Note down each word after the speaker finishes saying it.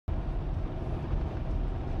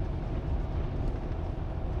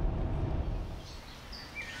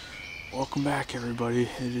Welcome back, everybody.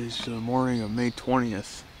 It is the morning of May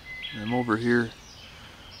 20th. And I'm over here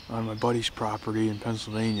on my buddy's property in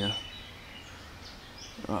Pennsylvania.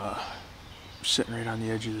 Sitting right on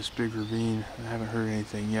the edge of this big ravine. I haven't heard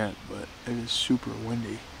anything yet, but it is super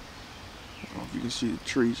windy. I don't know if you can see the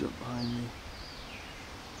trees up behind me.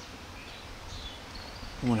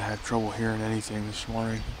 I'm gonna have trouble hearing anything this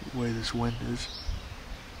morning, the way this wind is.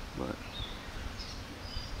 But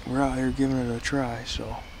we're out here giving it a try,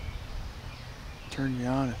 so turn you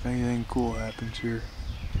on if anything cool happens here.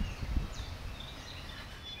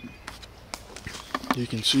 You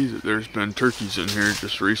can see that there's been turkeys in here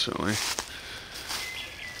just recently.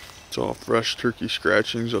 It's all fresh turkey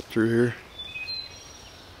scratchings up through here.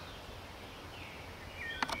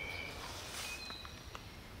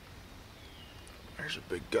 There's a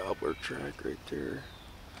big gobbler track right there.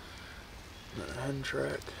 And a hen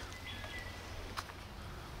track.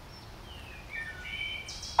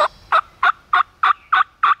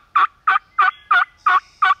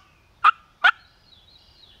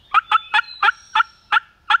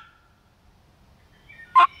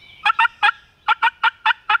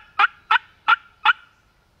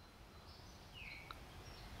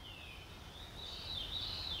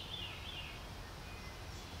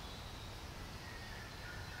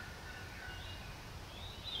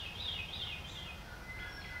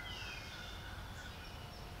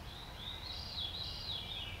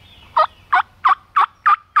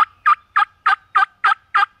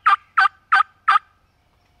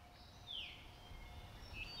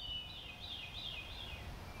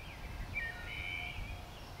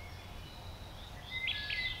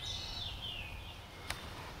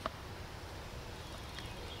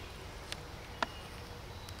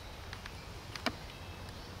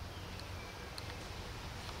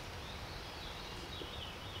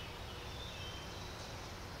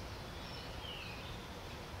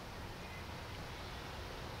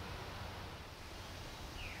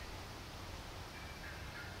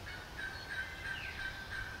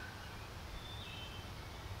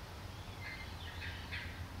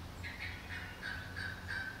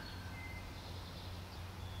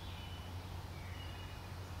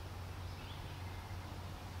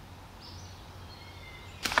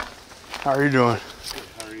 How are you doing? Good,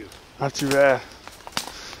 how are you? Not too bad.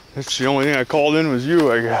 That's the only thing I called in was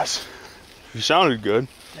you, I guess. You sounded good.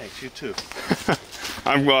 Thanks, you too.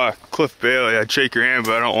 I'm Cliff Bailey. I'd shake your hand,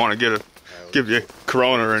 but I don't want to give you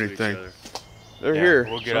corona or anything. They're here.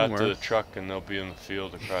 We'll get somewhere. out to the truck and they'll be in the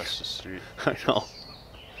field across the street. I know.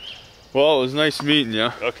 Well, it was nice meeting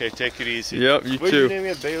you. Okay, take it easy. Yep, you What's too. your name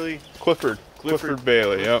again? Bailey? Clifford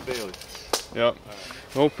Bailey. Yep. Bailey. Yep.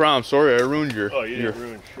 No problem. Sorry, I ruined your. Oh, you didn't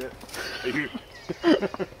ruin shit.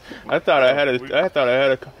 I thought I had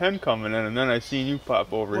a hen coming in, and then I seen you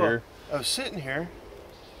pop over here. I was sitting here.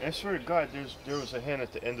 And I swear to God, there was a hen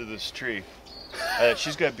at the end of this tree.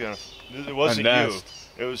 She's got to be on. It wasn't you.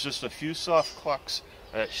 It was just a few soft clucks.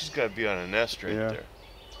 She's got to be on a nest right there.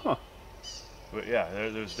 Huh. But yeah,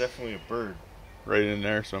 there's definitely a bird right in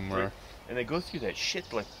there somewhere. And they go through that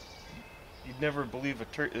shit like. You'd never believe a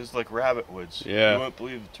turkey. It's like rabbit woods. Yeah. You wouldn't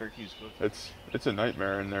believe the turkeys go through. It's a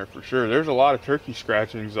nightmare in there for sure. There's a lot of turkey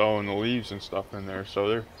scratchings though in the leaves and stuff in there.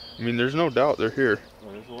 So there's no doubt they're here.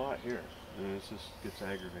 Well, there's a lot here. And this just gets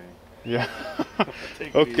aggravating. Yeah.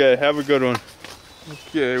 Okay, have a good one.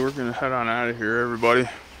 Okay, we're gonna head on out of here, everybody.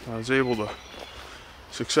 I was able to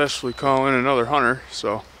successfully call in another hunter,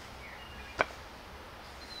 so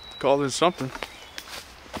called in something.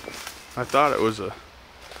 I thought it was a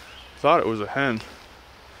hen.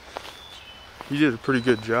 He did a pretty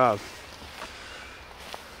good job.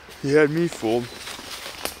 He had me fooled.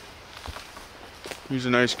 He's a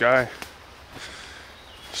nice guy. He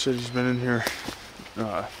said he's been in here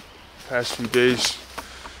past few days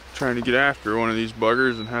trying to get after one of these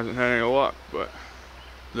buggers and hasn't had any luck, but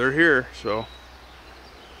they're here, so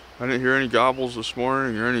I didn't hear any gobbles this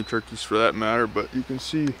morning or any turkeys for that matter, but you can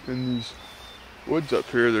see in these woods up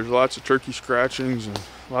here there's lots of turkey scratchings and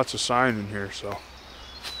lots of sign in here, so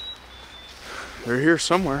they're here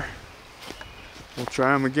somewhere. We'll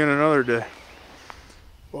try them again another day.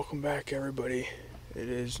 Welcome back, everybody. It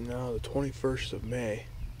is now the 21st of May,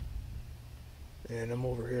 and I'm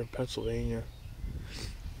over here in Pennsylvania,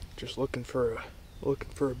 just looking for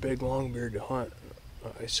a big longbeard to hunt.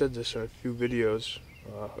 I said this in a few videos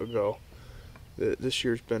ago that this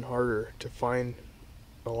year's been harder to find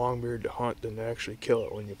a longbeard to hunt than to actually kill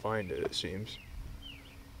it when you find it. It seems.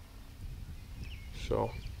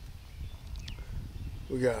 So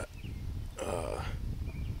we got a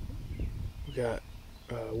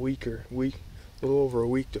little over a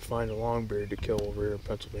week to find a longbeard to kill over here in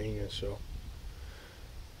Pennsylvania. So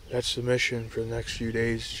that's the mission for the next few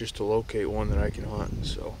days, just to locate one that I can hunt.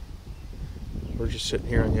 So we're just sitting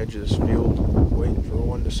here on the edge of this field waiting for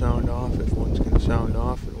one to sound off. If one's going to sound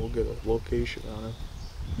off, and we'll get a location on him,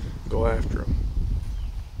 go after him.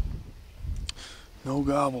 No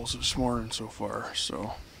gobbles this morning so far,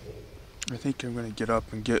 so I think I'm going to get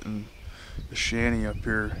up and get in the shanty up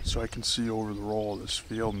here so I can see over the roll of this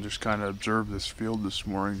field and just kind of observe this field this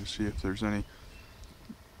morning to see if there's any,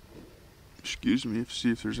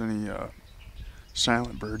 see if there's any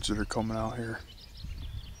silent birds that are coming out here.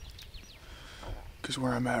 Because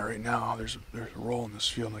where I'm at right now, there's a roll in this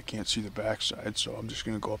field and I can't see the backside, so I'm just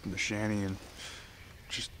going to go up in the shanty and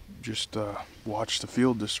just watch the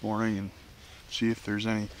field this morning and see if there's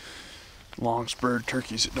any long-spurred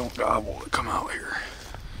turkeys that don't gobble that come out here.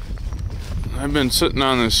 I've been sitting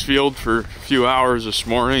on this field for a few hours this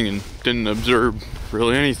morning and didn't observe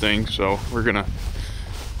really anything, so we're gonna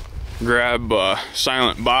grab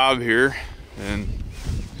Silent Bob here and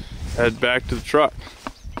head back to the truck.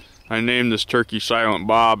 I named this turkey Silent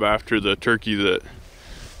Bob after the turkey that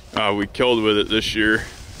we killed with it this year.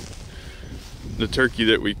 The turkey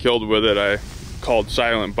that we killed with it I called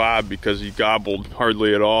Silent Bob because he gobbled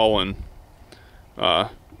hardly at all, and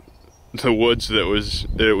the woods that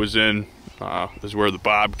it was in is where the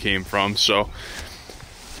bob came from. So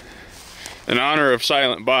in honor of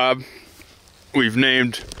Silent Bob, we've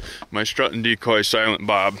named my strut and decoy Silent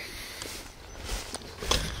Bob.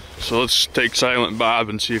 So let's take Silent Bob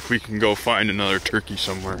and see if we can go find another turkey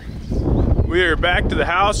somewhere. We are back to the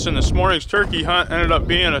house, and this morning's turkey hunt ended up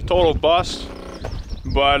being a total bust,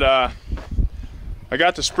 but I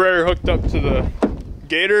got the sprayer hooked up to the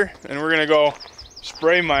gator, and we're gonna go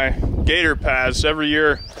spray my gator paths. Every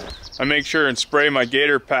year I make sure and spray my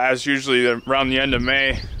gator paths, usually around the end of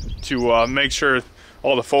May, to make sure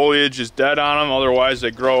all the foliage is dead on them, otherwise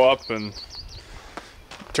they grow up and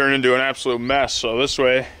turn into an absolute mess. So this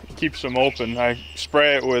way it keeps them open. I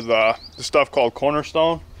spray it with the stuff called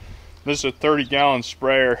Cornerstone. This is a 30-gallon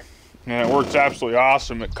sprayer, and it works absolutely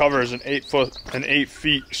awesome. It covers an 8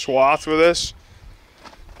 feet swath with this.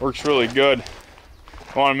 Works really good.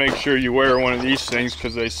 I want to make sure you wear one of these things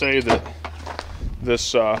because they say that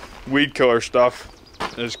this weed killer stuff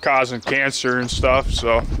is causing cancer and stuff.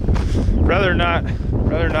 So rather not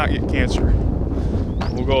get cancer.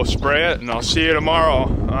 We'll go spray it, and I'll see you tomorrow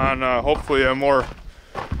on hopefully a more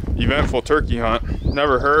eventful turkey hunt.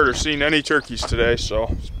 Never heard or seen any turkeys today, so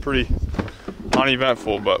it's pretty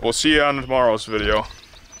uneventful, but we'll see you on tomorrow's video.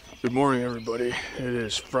 Good morning, everybody. It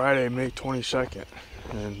is Friday, May 22nd,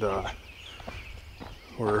 and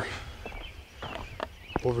we're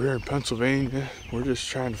over here in Pennsylvania. We're just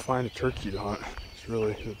trying to find a turkey to hunt. It's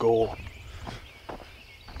really the goal.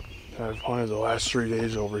 I've hunted the last 3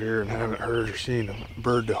 days over here and haven't heard or seen a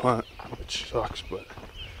bird to hunt, which sucks, but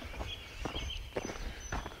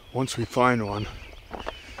once we find one,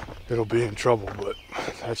 it'll be in trouble, but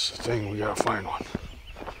that's the thing, we gotta find one.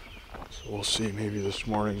 So we'll see, maybe this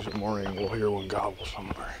morning's the morning we'll hear one gobble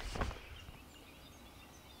somewhere.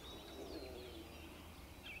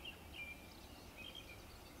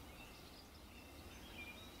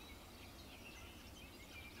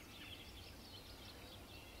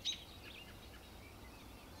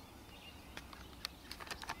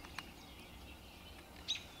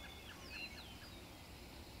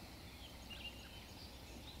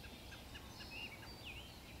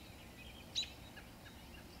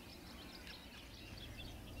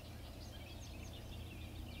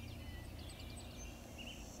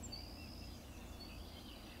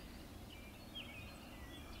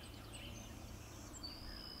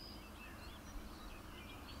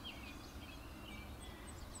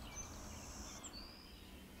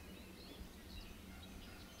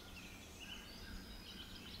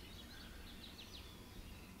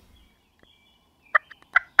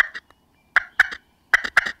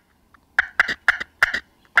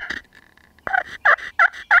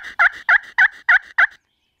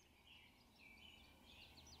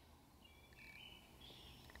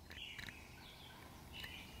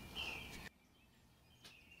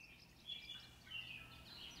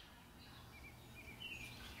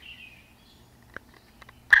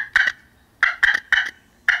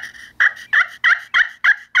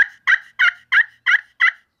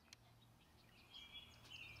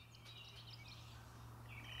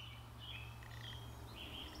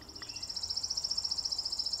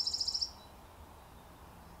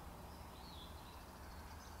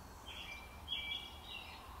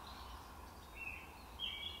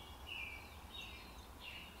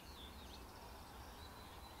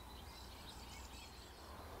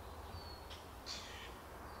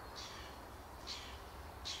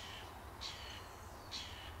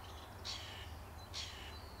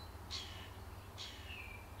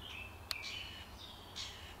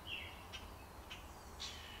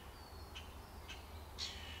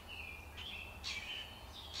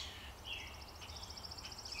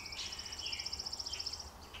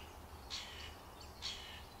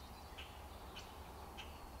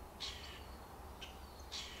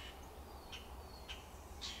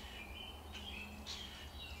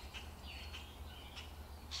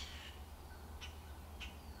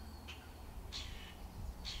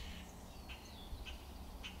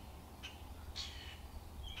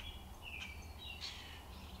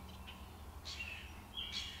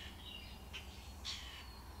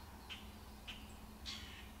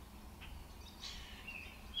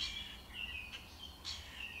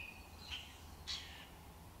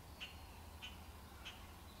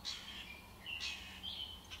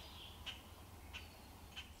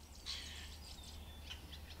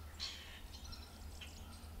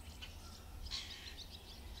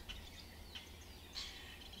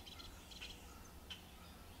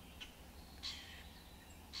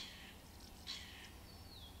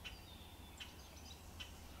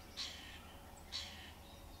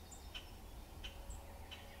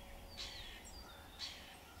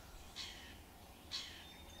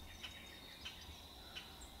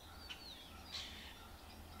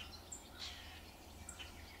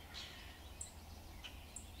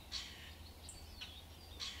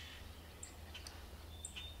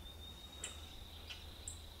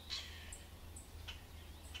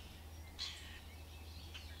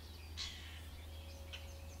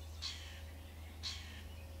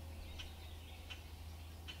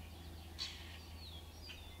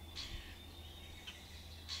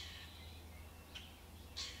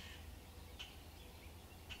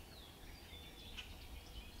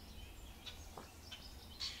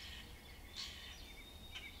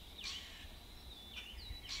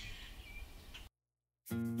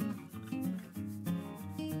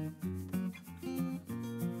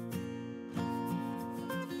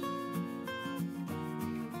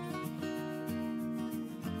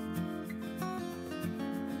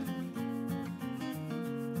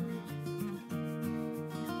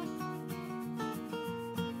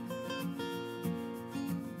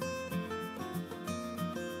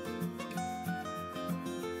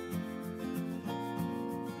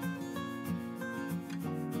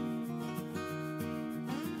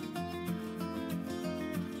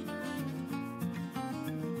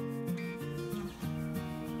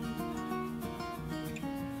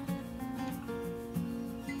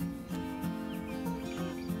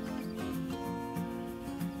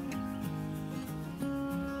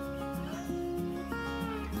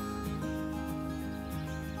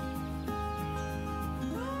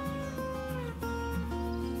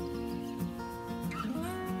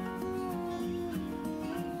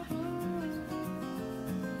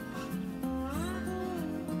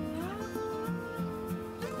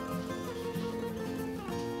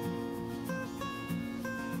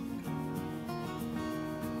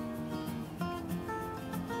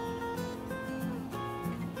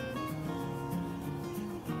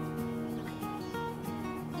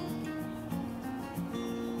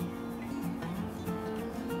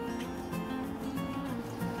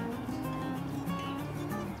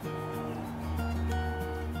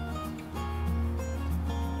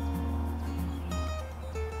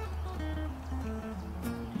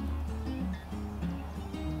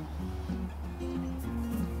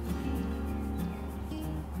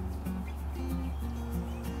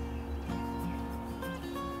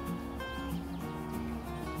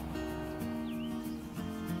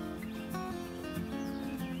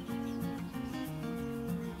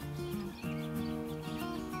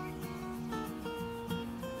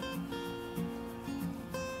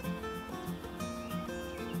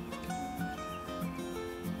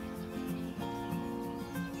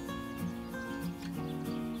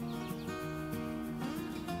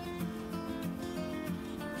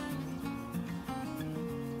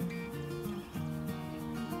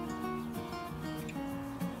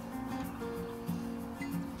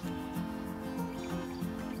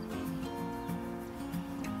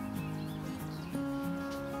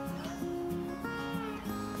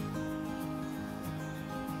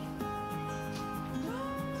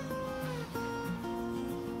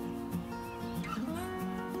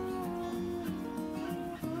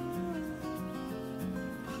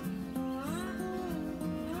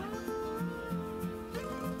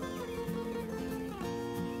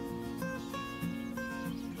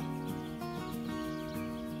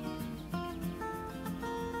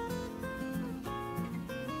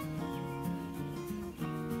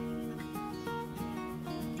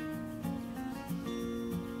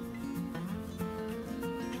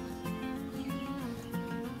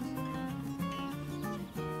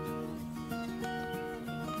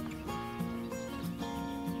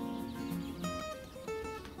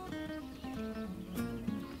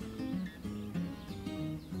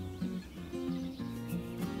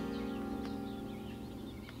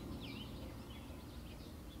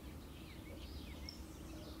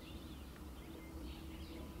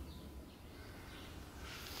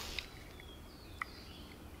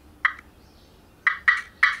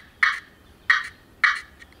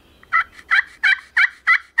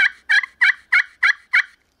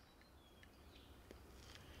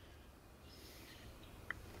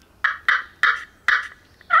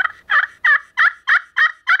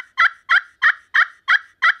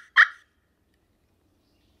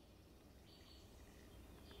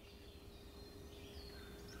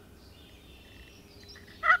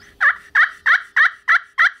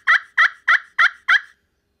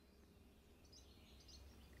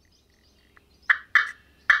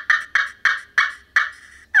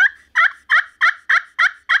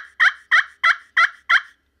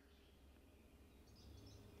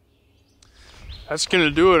 that's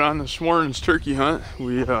gonna do it on this morning's turkey hunt.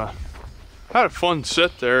 We had a fun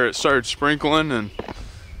sit there. It started sprinkling, and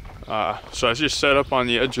so I just set up on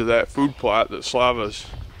the edge of that food plot that Slava's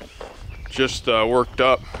just worked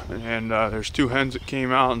up, and there's 2 hens that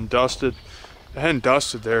came out and dusted. The hen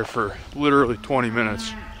dusted there for literally 20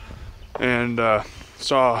 minutes, and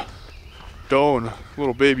saw doe and a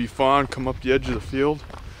little baby fawn come up the edge of the field.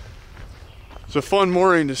 It's a fun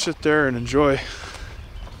morning to sit there and enjoy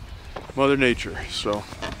Mother Nature. So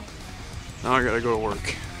now I gotta go to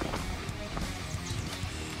work.